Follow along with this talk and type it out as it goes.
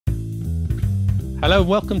Hello,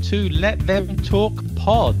 welcome to Let Them Talk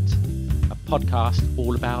Pod, a podcast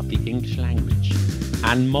all about the English language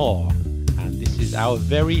and more. And this is our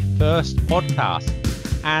very first podcast.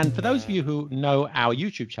 And for those of you who know our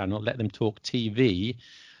YouTube channel, Let Them Talk TV,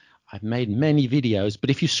 I've made many videos,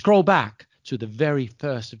 but if you scroll back to the very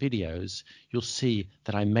first videos, you'll see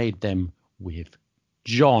that I made them with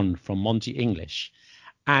John from Monty English.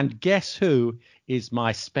 And guess who is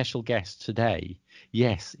my special guest today?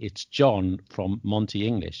 Yes, it's John from Monty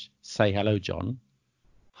English. Say hello, John.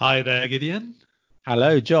 Hi there, Gideon.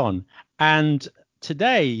 Hello, John. And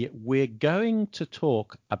today we're going to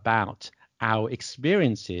talk about our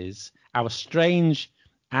experiences, our strange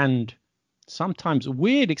and sometimes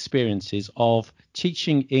weird experiences of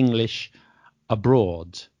teaching English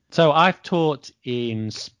abroad. So I've taught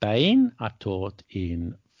in Spain, I've taught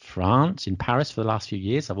in France, in Paris for the last few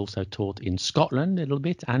years. I've also taught in Scotland a little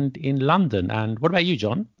bit and in London. And what about you,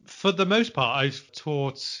 John? For the most part, I've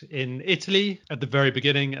taught in Italy at the very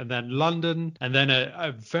beginning, and then London, and then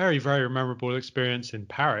a very, very memorable experience in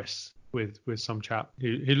Paris with some chap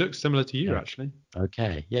who looks similar to you, actually.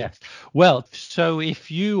 Okay, yes. Well, so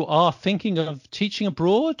if you are thinking of teaching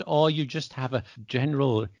abroad, or you just have a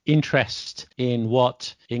general interest in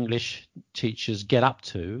what English teachers get up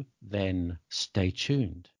to, then stay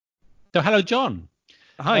tuned. So hello, John.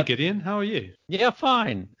 Hi, Gideon. How are you? Yeah,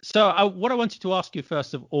 fine. So what I wanted to ask you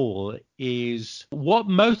first of all is what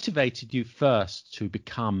motivated you first to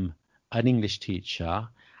become an English teacher,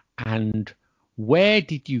 and where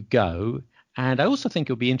did you go? And I also think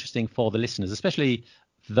it would be interesting for the listeners, especially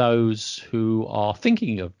those who are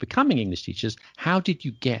thinking of becoming English teachers. How did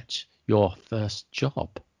you get your first job?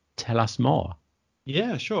 Tell us more.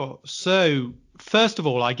 Yeah, sure. So first of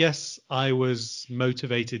all, I guess I was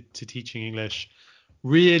motivated to teaching English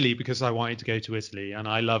really because I wanted to go to Italy, and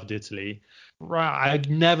I loved Italy. I'd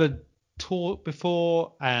never taught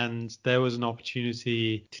before, and there was an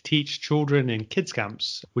opportunity to teach children in kids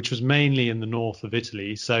camps, which was mainly in the north of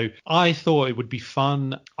Italy. So I thought it would be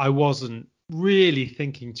fun. I wasn't really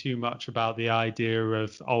thinking too much about the idea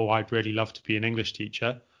of, I'd really love to be an English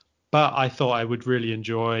teacher. But I thought I would really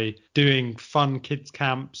enjoy doing fun kids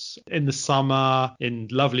camps in the summer in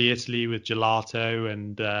lovely Italy with gelato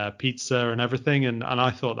and pizza and everything. And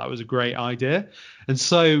I thought that was a great idea. And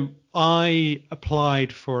so I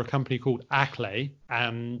applied for a company called ACLE,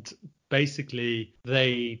 and basically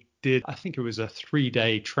they did, I think it was a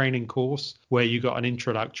 3-day training course where you got an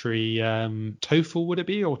introductory TOEFL, would it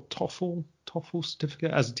be, or TOEFL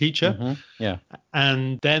certificate as a teacher. Mm-hmm. Yeah.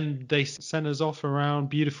 And then they sent us off around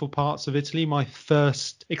beautiful parts of Italy. My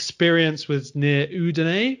first experience was near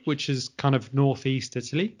Udine, which is kind of northeast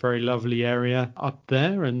Italy. Very lovely area up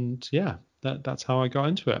there. And yeah, that's how I got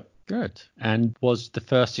into it. Good. And was the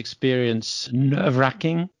first experience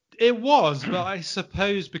nerve-wracking? It was, but I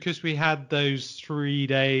suppose because we had those 3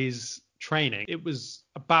 days training, it was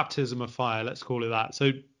a baptism of fire, let's call it that.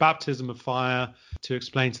 So baptism of fire, to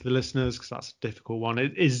explain to the listeners, because that's a difficult one,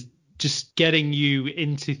 it is just getting you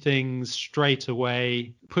into things straight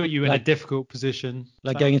away, put you in a difficult position.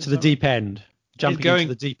 Like going into the deep end, jumping into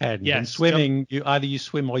the deep end. Yes, and swimming, either you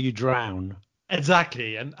swim or you drown.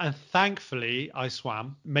 Exactly. And thankfully I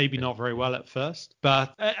swam, maybe not very well at first,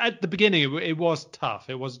 but at the beginning it was tough.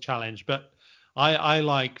 It was a challenge, but I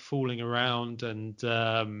like fooling around, and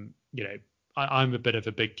I'm a bit of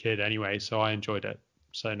a big kid anyway, so I enjoyed it.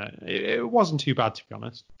 So no, it wasn't too bad, to be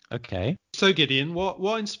honest. Okay. So Gideon,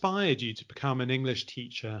 what inspired you to become an English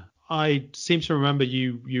teacher? I seem to remember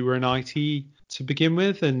you were in IT to begin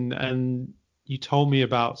with, and you told me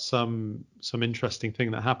about some interesting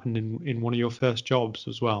thing that happened in one of your first jobs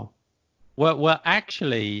as well. Well,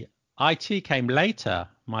 actually, IT came later.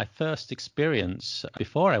 My first experience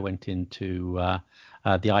before I went into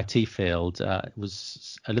the IT field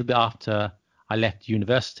was a little bit after I left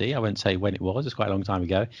university. I won't say when it was. It's quite a long time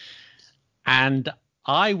ago. And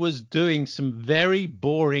I was doing some very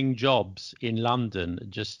boring jobs in London,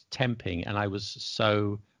 just temping, and I was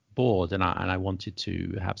so bored, and I wanted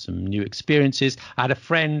to have some new experiences. I had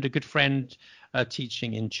a good friend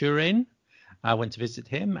teaching in Turin. I went to visit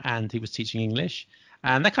him, and he was teaching English,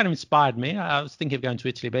 and that kind of inspired me. I was thinking of going to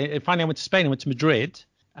Italy, but finally I went to Spain. I went to Madrid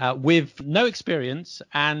with no experience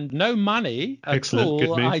and no money at Excellent. all. Good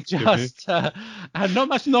move. I just had not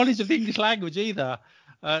much knowledge of the English language either.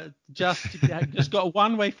 Just got a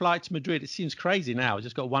one-way flight to Madrid. It seems crazy now. I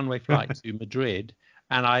just got a one-way flight to Madrid.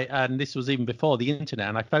 And this was even before the internet,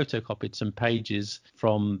 and I photocopied some pages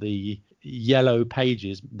from the yellow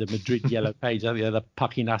pages, the Madrid yellow pages, the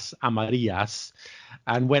Páginas Amarillas,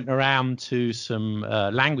 and went around to some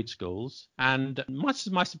language schools. And much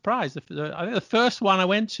to my surprise, I think the first one I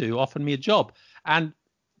went to offered me a job. And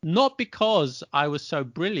not because I was so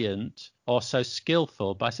brilliant or so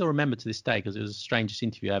skillful, but I still remember to this day, because it was the strangest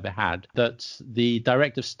interview I ever had, that the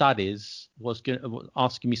director of studies was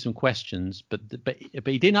asking me some questions, but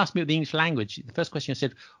he didn't ask me the English language. The first question I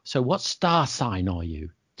said, "So what star sign are you?"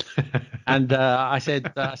 And I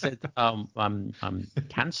said, I'm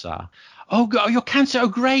Cancer. Oh, you're Cancer. Oh,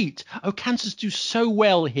 great. Oh, Cancers do so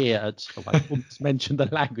well here. I almost mentioned the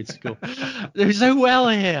language school. They do so well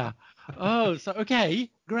here. Oh, so okay,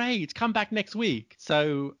 great. Come back next week.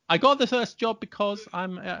 So I got the first job because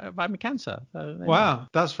I'm a Cancer. So, Wow,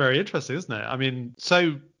 that's very interesting, isn't it? I mean,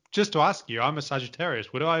 so just to ask you, I'm a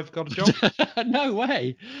Sagittarius. Would I have got a job? No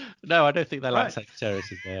way. No, I don't think they like Right.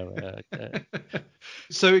 Sagittarius there.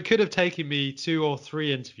 So it could have taken me 2 or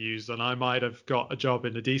 3 interviews, and I might have got a job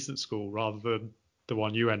in a decent school rather than the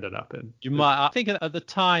one you ended up in. You might. I think at the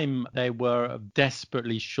time they were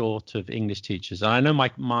desperately short of English teachers. And I know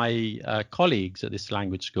my colleagues at this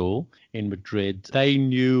language school in Madrid, they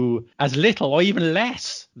knew as little or even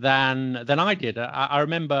less than I did. I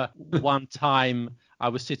remember one time I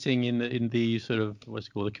was sitting in the sort of what's it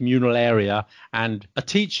called, the communal area, and a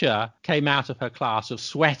teacher came out of her class of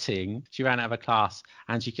sweating. She ran out of her class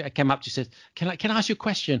and she came up. She said, "Can I ask you a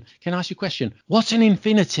question? Can I ask you a question? What's an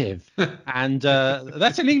infinitive?" And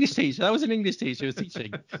that's an English teacher. That was an English teacher who was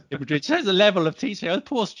teaching in Madrid. Shows the level of teaching. Oh,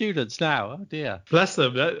 poor students now. Oh dear. Bless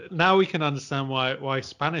them. Now we can understand why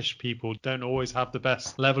Spanish people don't always have the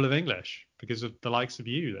best level of English. Because of the likes of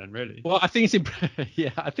you, then, really. Well, I think it's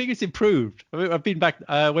improved. I mean, I've been back.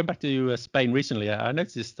 Went back to Spain recently. I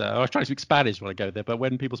noticed. I was trying to speak Spanish when I go there, but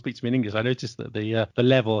when people speak to me in English, I noticed that the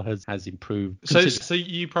level has improved. So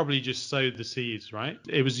you probably just sowed the seeds, right?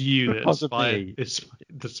 It was you that inspired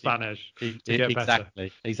the Spanish to get better.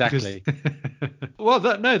 Exactly. Well,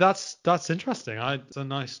 that's interesting. It's a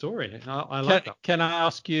nice story. I like that. Can I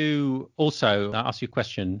ask you a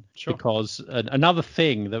question? Sure. Because another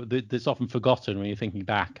thing that's often forgotten when you're thinking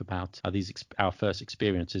back about our first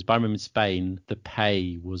experiences. But I remember in Spain, the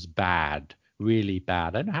pay was bad, really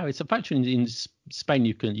bad. I don't know how it's actually in Spain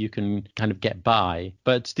you can kind of get by.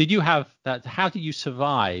 But did you have that? How did you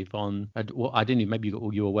survive on? Well, I didn't. Maybe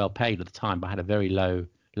you were well paid at the time, but had a very low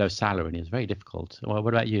salary, and it was very difficult. Well,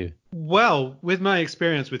 what about you? Well, with my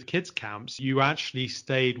experience with kids camps, you actually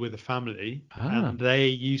stayed with a family and they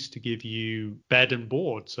used to give you bed and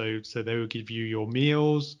board. So they would give you your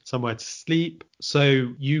meals, somewhere to sleep.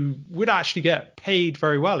 So you would actually get paid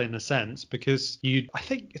very well in a sense, because I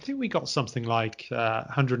think we got something like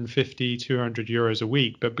 150, 200 euros a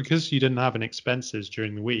week. But because you didn't have any expenses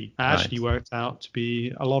during the week, it actually worked out to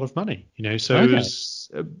be a lot of money, So it was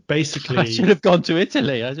basically... I should have gone to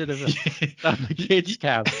Italy. I should have done the kids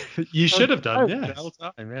camp. You should have done, yeah. The whole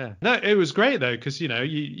time, yeah. No, it was great though, because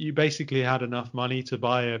you basically had enough money to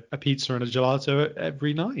buy a pizza and a gelato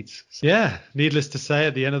every night. So, yeah, needless to say,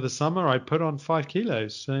 at the end of the summer, I put on 5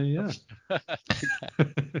 kilos. So yeah.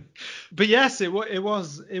 But yes, it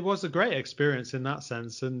was a great experience in that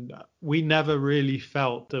sense, and we never really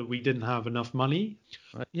felt that we didn't have enough money.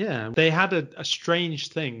 Right. Yeah, they had a strange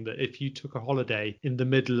thing that if you took a holiday in the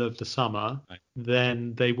middle of the summer,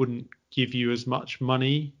 then they wouldn't give you as much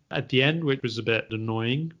money at the end, which was a bit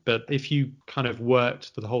annoying. But if you kind of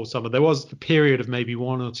worked for the whole summer, there was a period of maybe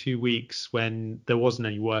 1 or 2 weeks when there wasn't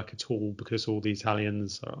any work at all because all the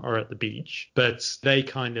Italians are at the beach. But they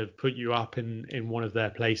kind of put you up in one of their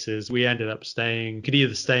places. We ended up could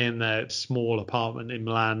either stay in their small apartment in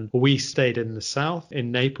Milan, or we stayed in the south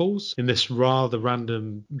in Naples, in this rather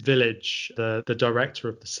random village. The director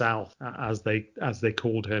of the south, as they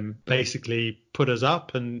called him, basically put us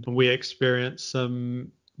up, and we experienced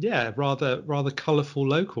some rather colourful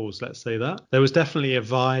locals, let's say that. There was definitely a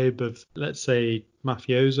vibe of, let's say,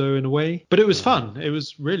 mafioso in a way, but it was fun. It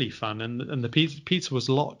was really fun, and the pizza was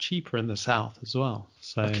a lot cheaper in the south as well,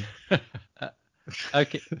 so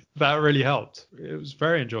okay. That really helped. It was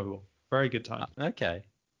very enjoyable, very good time. Okay.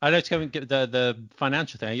 I know, to get the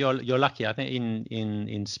financial thing. You're lucky. I think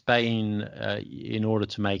in Spain, in order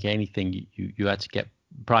to make anything, you had to get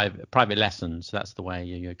private lessons. That's the way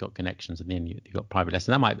you got connections, and then you got private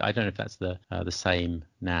lessons. I don't know if that's the same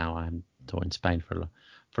now. I'm taught in Spain for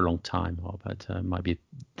a long time, but it might be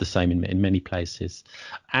the same in many places.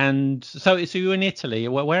 And so you were in Italy.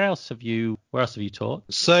 Where else have you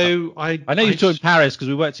taught? So I know you taught in Paris because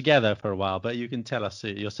we worked together for a while, but you can tell us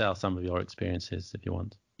yourself some of your experiences if you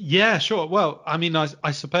want. Yeah, sure. Well, I mean,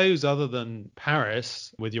 I suppose other than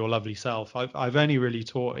Paris with your lovely self, I've only really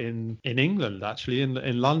taught in England, actually,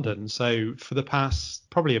 in London. So for the past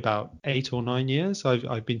probably about 8 or 9 years,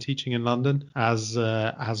 I've been teaching in London as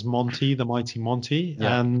Monty, the mighty Monty,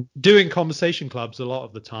 Yeah. and doing conversation clubs a lot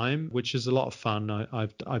of the time, which is a lot of fun.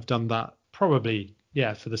 I've done that probably,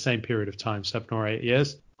 yeah, for the same period of time, 7 or 8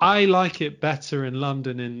 years. I like it better in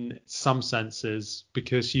London in some senses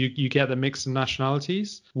because you get the mix of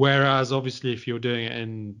nationalities. Whereas obviously if you're doing it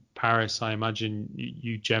in Paris, I imagine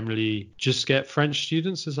you generally just get French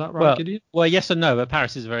students. Is that right, Well, Gideon? well, yes and no. But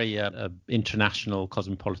Paris is a very international,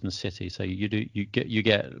 cosmopolitan city, so you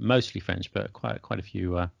get mostly French, but quite a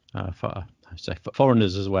few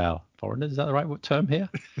foreigners as well. Foreigners, is that the right term here?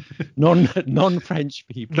 Non-French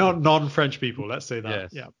people. Non-French people, let's say that. Yes.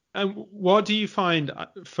 Yeah. And what do you find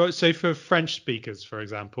for French speakers, for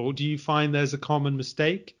example, do you find there's a common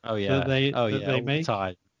mistake Oh that yeah. they Oh that yeah. they All the make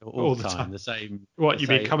time. All all the the time. time? The same. What The you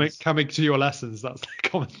mean same. coming to your lessons? That's the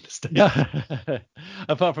common mistake. Yeah.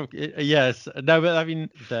 Apart from yes, no, but I mean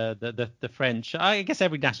the French. I guess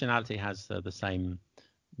every nationality has the same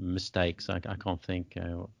mistakes. I can't think.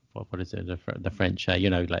 What is it? The French,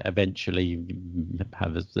 like eventually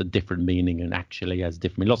have a different meaning and actually has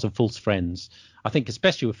different meaning. Lots of false friends. I think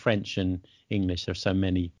especially with French and English, there are so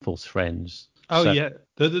many false friends. Oh So yeah,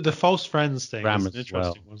 the false friends thing is grammars as well.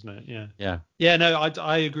 interesting, wasn't it? Yeah. Yeah. Yeah, no,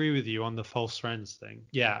 I agree with you on the false friends thing.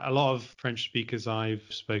 Yeah, a lot of French speakers I've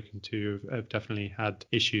spoken to have definitely had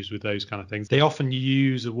issues with those kind of things. They often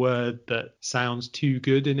use a word that sounds too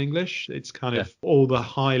good in English. It's kind Yeah. of all the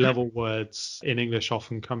high level words in English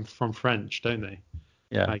often come from French, don't they?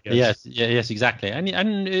 Yeah. I guess. Yes. Yeah, yes. Exactly.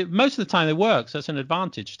 And most of the time it works. That's an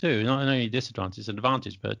advantage too. Not only a disadvantage, it's an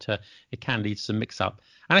advantage, but it can lead to some mix-up.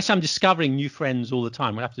 And actually, I'm discovering new friends all the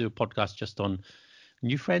time. We'll have to do a podcast just on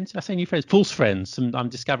new friends. I say new friends, false friends. I'm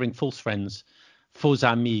discovering false friends, faux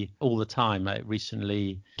amis all the time. Like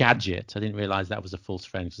recently, gadget. I didn't realize that was a false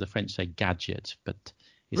friend because the French say gadget, but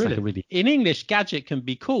it's like a Really? really in English gadget can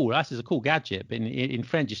be cool. That is a cool gadget, but in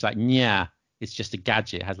French it's like yeah. It's just a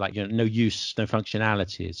gadget. It has like no use, no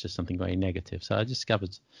functionality. It's just something very negative. So I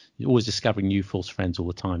discovered, you're always discovering new false friends all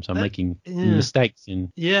the time. So I'm making Yeah. mistakes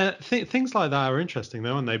in. Yeah, things like that are interesting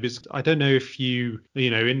though, aren't they? Because I don't know if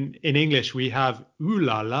in English we have ooh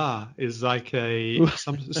la la is like a La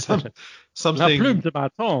something. plume de ma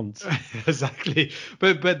tante. Exactly.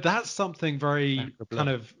 But that's something very Sacre kind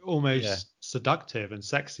bleu. of Yeah, almost seductive and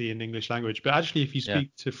sexy in English language. But actually if you yeah,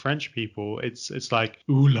 speak to French people, it's like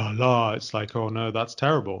ooh la la. It's like, oh no, that's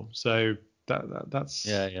terrible. So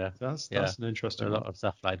yeah, yeah, yeah. that's an interesting A one. lot of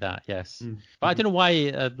stuff like that. Yes, Mm. but I don't know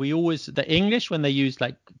why we always the English when they use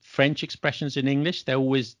like French expressions in English, they're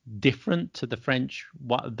always different to the French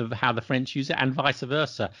how the French use it, and vice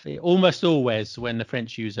versa. Almost always when the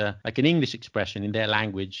French use like an English expression in their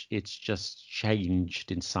language, it's just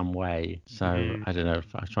changed in some way. So Mm. I don't know.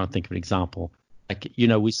 If I'm trying to think of an example. Like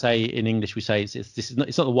we say in English, we say it's not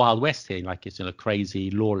the Wild West here, like it's a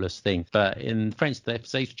crazy lawless thing. But in French, they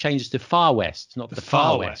say it changes to Far West, not the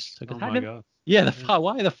Far West. Oh I my never, God. yeah, Yeah.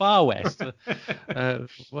 why the Far West?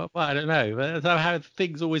 Well, I don't know. But that's how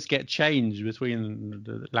things always get changed between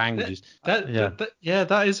the languages. Yeah. Yeah,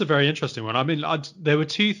 that is a very interesting one. I mean, there were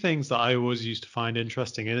two things that I always used to find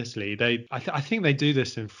interesting in Italy. I think they do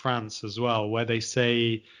this in France as well, where they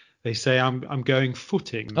say I'm going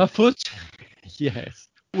footing, A foot. Yes.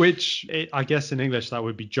 which I guess in English that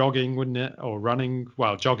would be jogging, wouldn't it, or running?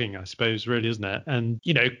 Well, jogging, I suppose, really, isn't it? And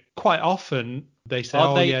quite often they say, Are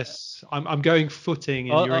 "Oh they yes, I'm going footing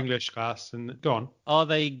in are, your are English class," and go on. are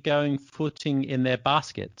they going footing in their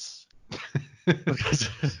baskets? Because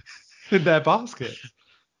In their baskets.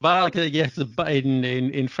 well, yes,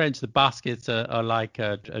 in French the baskets are like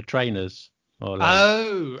trainers or like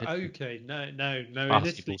Oh, okay. No. In basketball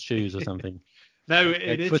Italy, shoes or something. no, Going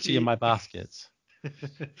in footing in Italy, my baskets.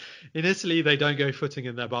 in Italy, they don't go footing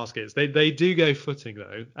in their baskets. They do go footing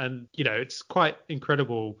though, and it's quite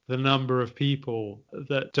incredible the number of people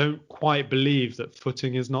that don't quite believe that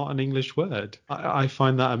footing is not an English word. I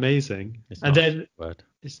find that amazing. It's And not then a word.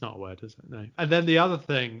 it's not a word, is it? No. And then the other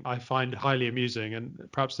thing I find highly amusing, and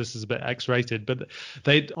perhaps this is a bit X-rated, but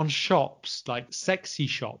they on shops like sexy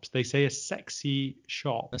shops, they say a sexy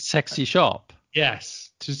shop. A sexy shop.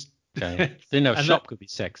 Yes, just Okay. Didn't know a and shop could be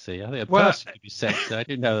sexy. I think a well, person could be sexy. I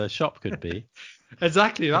didn't know a shop could be.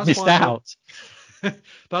 exactly. That's Missed why out.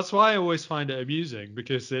 that's why I always find it amusing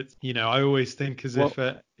because it's I always think as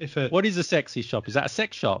What if a what is a sexy shop? Is that a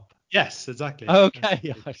sex shop? yes, exactly.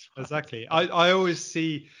 Okay. Exactly. I always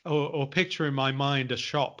see or picture in my mind a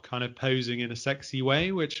shop kind of posing in a sexy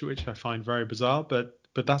way, which I find very bizarre, but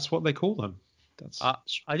that's what they call them. That's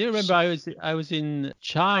I do remember I was in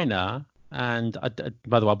China, and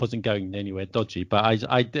by the way, I wasn't going anywhere dodgy, but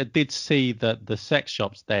I did see that the sex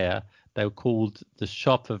shops there, they were called the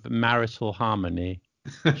Shop of Marital Harmony.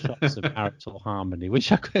 Shops of Marital Harmony,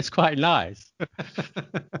 which is quite nice.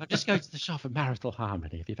 I'm just going to the Shop of Marital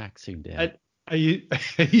Harmony. Have you vaccinated there? Are you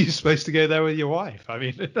are you supposed to go there with your wife? I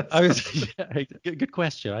mean, Yeah, good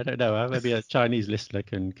question. I don't know. Maybe a Chinese listener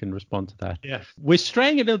can respond to that. yeah, We're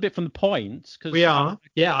straying a little bit from the point because we are.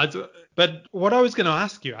 Yeah, but what I was going to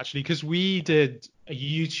ask you actually, because we did a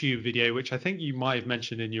YouTube video, which I think you might have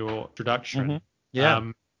mentioned in your introduction. Mm-hmm.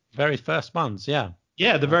 Yeah, very first ones. Yeah.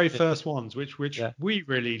 Yeah, the very first ones, which Yeah. we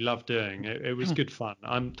really loved doing. It was good fun.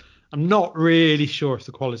 I'm not really sure if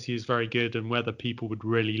the quality is very good and whether people would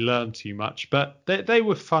really learn too much, but they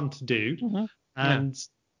were fun to do. Mm-hmm. And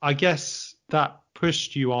I guess that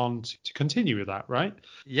pushed you on to continue with that, right?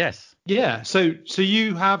 Yes. Yeah. So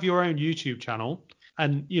you have your own YouTube channel,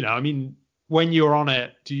 and I mean, when you're on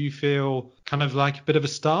it, do you feel kind of like a bit of a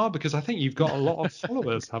star? Because I think you've got a lot of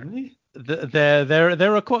followers, haven't you?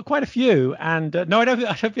 There are quite a few, and no, I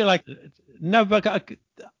don't feel like no, but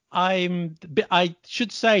I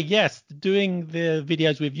should say yes. Doing the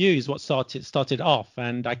videos with you is what started off,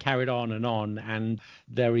 and I carried on, and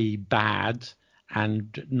very bad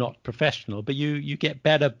and not professional. But you get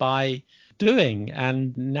better by doing,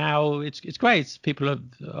 and now it's great. People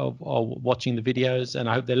are watching the videos, and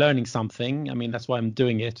I hope they're learning something. I mean, that's why I'm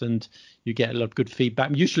doing it, and you get a lot of good feedback.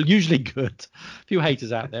 Usually good. A few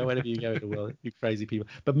haters out there wherever you go in the world, you crazy people,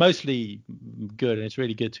 but mostly good. And it's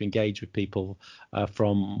really good to engage with people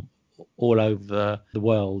from all over the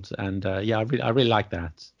world, and I really like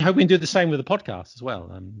that. I hope we can do the same with the podcast as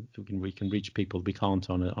well. We can reach people we can't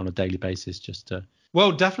on a daily basis.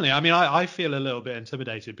 Well, definitely. I mean, I feel a little bit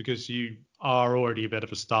intimidated because you are already a bit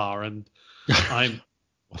of a star, and I'm.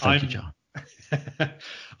 Well, thank you, John.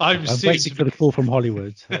 I'm waiting for the call from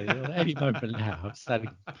Hollywood. So any moment now, I'm standing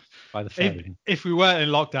by the phone. If we weren't in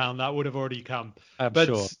lockdown, that would have already come. I'm but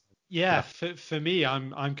sure. Yeah, for me,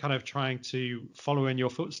 I'm kind of trying to follow in your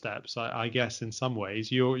footsteps. I guess in some ways,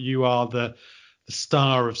 you are the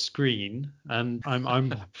star of screen, and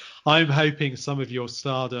I'm hoping some of your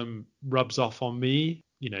stardom rubs off on me,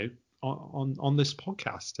 on this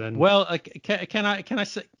podcast. And well, can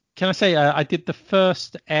I say I did the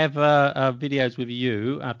first ever videos with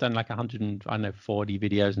you. I've done like 140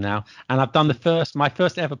 videos now, and I've done my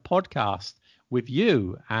first ever podcast with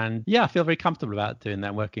you, and I feel very comfortable about doing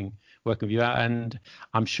that, working with you, and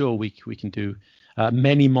I'm sure we can do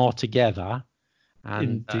many more together,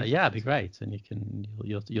 and it'd be great, and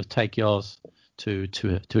you'll take yours to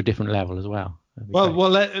a different level as well. Well,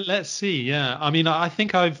 let's see. Yeah, I mean, I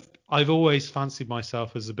think I've always fancied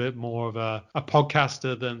myself as a bit more of a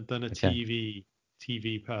podcaster than a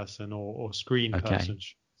TV person or screen person,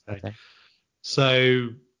 should I say. Okay. So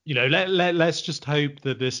let's just hope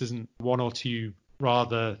that this isn't one or two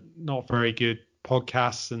rather not very good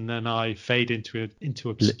podcasts, and then I fade into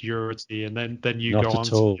obscurity, and then you go on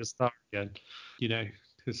to your start again.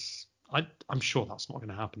 Because I'm sure that's not going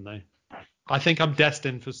to happen though. I think I'm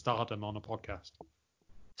destined for stardom on a podcast.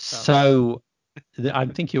 So I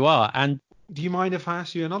think you are. And do you mind if I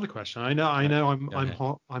ask you another question? I know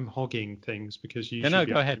I'm hogging things because you should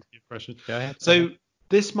go ahead. Your question. Go ahead. So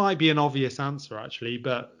this might be an obvious answer actually,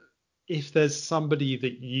 but if there's somebody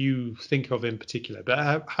that you think of in particular,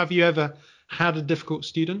 but have you ever had a difficult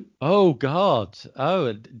student? Oh God. Oh,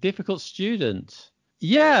 a difficult student.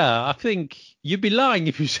 Yeah, I think you'd be lying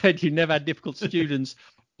if you said you never had difficult students.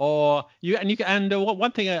 One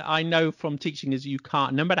thing I know from teaching is you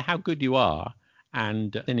can't, no matter how good you are,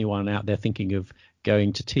 and anyone out there thinking of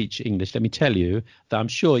going to teach English, let me tell you that I'm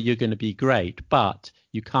sure you're going to be great, but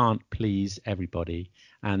you can't please everybody.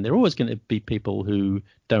 And there are always going to be people who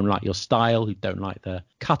don't like your style, who don't like the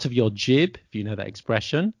cut of your jib, if you know that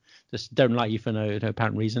expression, just don't like you for no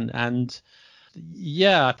apparent reason. And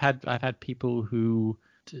I've had people who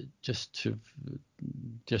just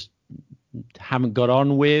haven't got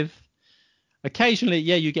on with. Occasionally,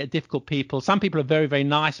 you get difficult people. Some people are very, very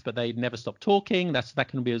nice, but they never stop talking. That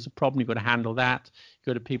can be as a problem. You've got to handle that.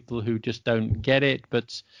 You go to people who just don't get it,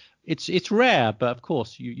 but it's rare. But of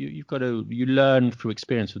course, you learn through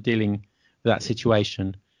experience of dealing with that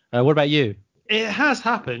situation. What about you? It has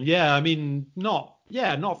happened. Yeah, I mean, not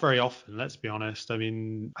very often, let's be honest. I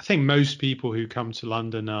mean, I think most people who come to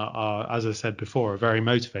London are, as I said before, are very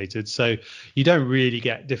motivated. So you don't really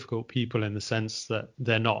get difficult people in the sense that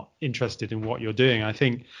they're not interested in what you're doing. I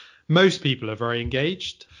think most people are very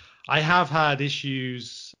engaged. I have had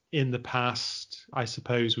issues in the past, I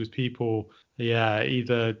suppose, with people,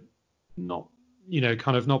 either not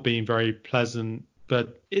kind of not being very pleasant,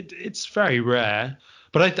 but it's very rare.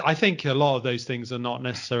 But I think a lot of those things are not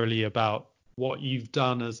necessarily about what you've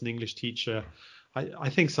done as an English teacher. I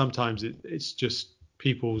think sometimes it's just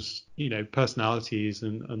people's, personalities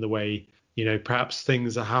and the way, perhaps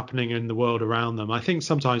things are happening in the world around them. I think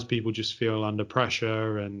sometimes people just feel under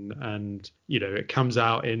pressure and it comes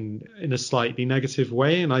out in a slightly negative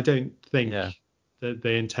way. And I don't think that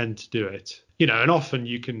they intend to do it. And often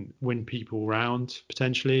you can win people round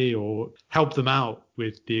potentially or help them out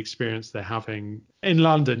with the experience they're having. In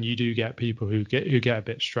London, you do get people who get a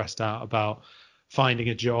bit stressed out about finding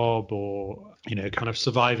a job or, kind of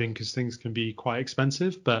surviving because things can be quite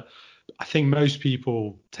expensive. But I think most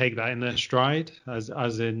people take that in their stride,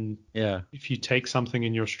 as in, if you take something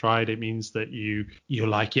in your stride, it means that you're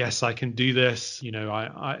like, yes, I can do this.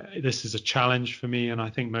 This is a challenge for me. And I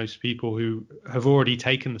think most people who have already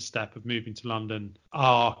taken the step of moving to London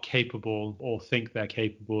are capable or think they're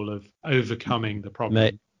capable of overcoming the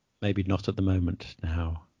problem. Maybe not at the moment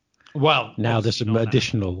now. Well, now there's some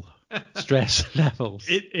additional stress levels.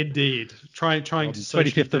 Indeed. Trying to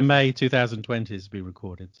 25th of May 2020 has been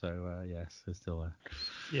recorded, so yes, it's still there.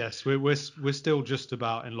 Yes, we're still just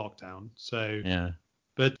about in lockdown. So yeah.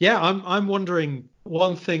 But yeah, I'm wondering,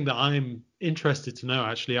 one thing that I'm interested to know,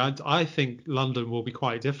 actually, I think London will be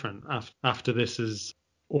quite different after this is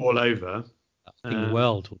all over. I think the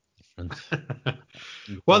world will be different.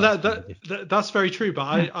 Well, that's very true, but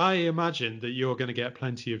I imagine that you're going to get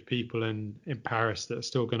plenty of people in Paris that are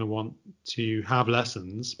still going to want to have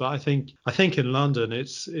lessons. But I think in London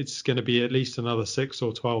it's going to be at least another 6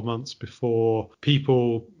 or 12 months before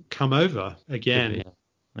people come over again.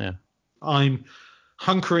 Yeah. I'm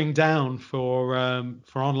hunkering down for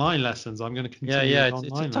online lessons. I'm going to continue.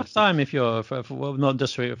 It's a tough time if you're well, not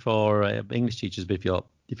just for English teachers, but if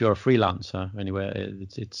you're a freelancer anywhere,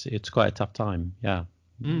 it's quite a tough time. Yeah.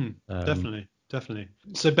 Definitely.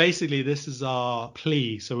 So basically, this is our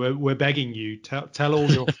plea. So we're begging you, tell all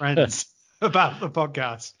your friends about the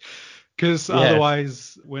podcast, because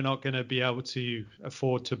otherwise we're not going to be able to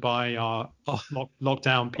afford to buy our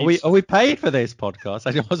lockdown pizza. Are we paid for this podcast?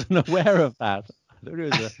 I wasn't aware of that.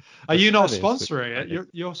 Are you not sponsoring it?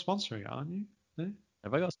 You're sponsoring it, aren't you? No?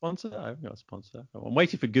 Have I got a sponsor? I haven't got a sponsor. I'm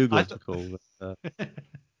waiting for Google to call.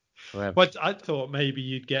 But I thought maybe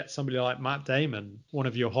you'd get somebody like Matt Damon, one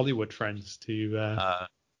of your Hollywood friends, to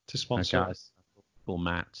sponsor. Okay, call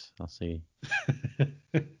Matt. I'll see.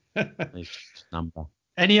 His number.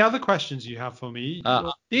 Any other questions you have for me?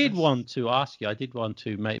 I did want to ask you. I did want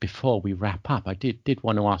to make before we wrap up. I did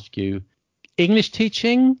want to ask you. English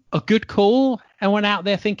teaching, a good call. Anyone out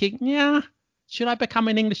there thinking, should I become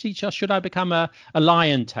an English teacher? Should I become a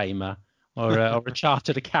lion tamer or a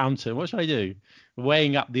chartered accountant? What should I do?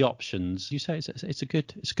 Weighing up the options. You say it's a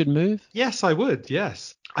good move? Yes, I would.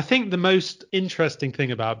 Yes, I think the most interesting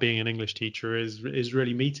thing about being an English teacher is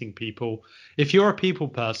really meeting people. If you're a people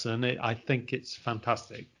person, I think it's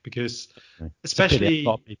fantastic because especially I'm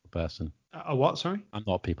not a people person. A what? Sorry, I'm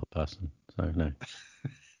not a people person, so no.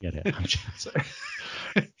 Get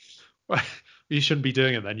it? Well, you shouldn't be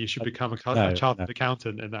doing it then. You should become a chartered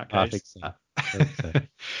accountant in that case. I think so.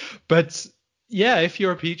 But yeah, if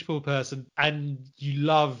you're a people person and you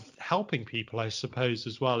love helping people, I suppose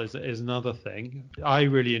as well is another thing. I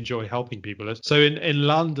really enjoy helping people. So in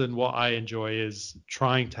London, what I enjoy is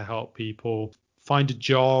trying to help people find a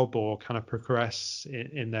job or kind of progress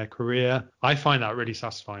in their career. I find that really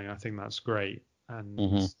satisfying. I think that's great.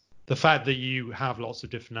 And the fact that you have lots of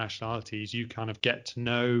different nationalities, you kind of get to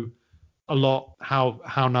know a lot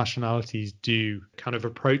how nationalities do kind of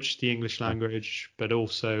approach the English language, but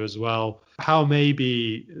also as well how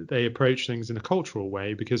maybe they approach things in a cultural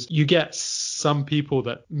way, because you get some people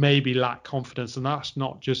that maybe lack confidence, and that's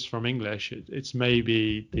not just from English, it's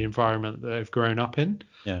maybe the environment that they've grown up in.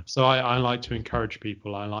 So I like to encourage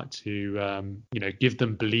people. I like to give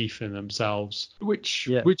them belief in themselves, which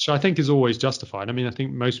I think is always justified. I mean, I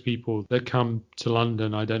think most people that come to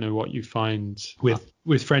London, I don't know what you find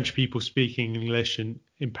with French people speaking English in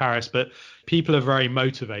Paris, but people are very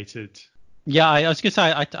motivated. Yeah, I was going to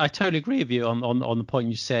say I totally agree with you on the point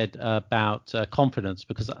you said about confidence,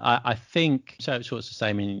 because I think so. It's the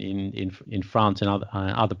same in France and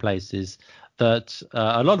other places, that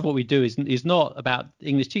a lot of what we do is not about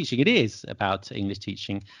English teaching. It is about English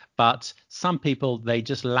teaching, but some people, they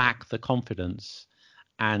just lack the confidence,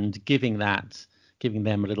 and giving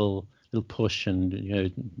them a little push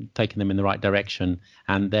and taking them in the right direction,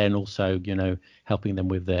 and then also helping them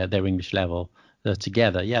with their English level.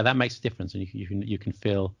 together, yeah, that makes a difference, and you can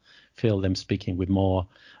feel them speaking with more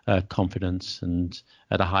confidence and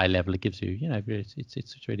at a high level. It gives you,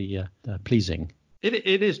 it's really pleasing.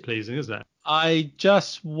 It is pleasing, isn't it? I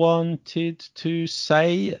just wanted to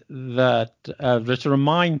say that just to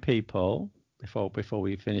remind people before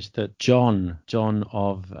we finish that John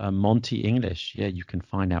of Monty English, yeah, you can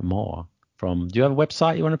find out more from. Do you have a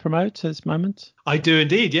website you want to promote at this moment? I do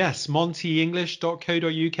indeed, yes.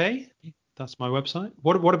 montyenglish.co.uk. That's my website.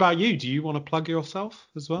 What about you? Do you want to plug yourself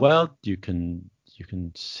as well? Well, you can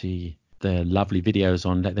see the lovely videos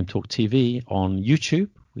on Let Them Talk TV on YouTube.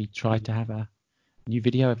 We try to have a new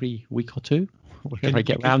video every week or two, whenever I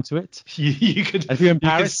get round to it. You could. If you're in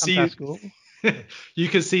Paris, come to school. You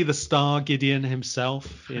can see the star Gideon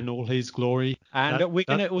himself in all his glory. And we're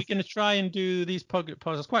gonna try and do these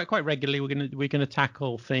podcasts quite regularly. We're gonna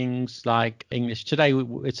tackle things like English. Today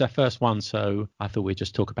it's our first one, so I thought we'd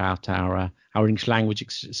just talk about our English language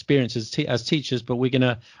experiences as teachers. But we're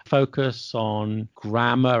gonna focus on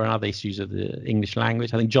grammar and other issues of the English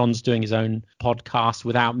language. I think John's doing his own podcast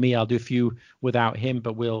without me. I'll do a few without him,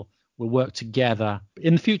 but we'll work together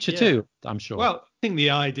in the future too, I'm sure. Well, I think the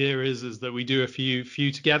idea is that we do a few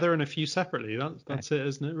together and a few separately. That's it,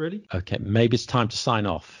 isn't it, really? Okay, maybe it's time to sign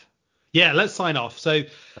off. Yeah, let's sign off. So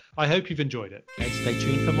I hope you've enjoyed it. Okay, stay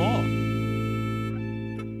tuned for more.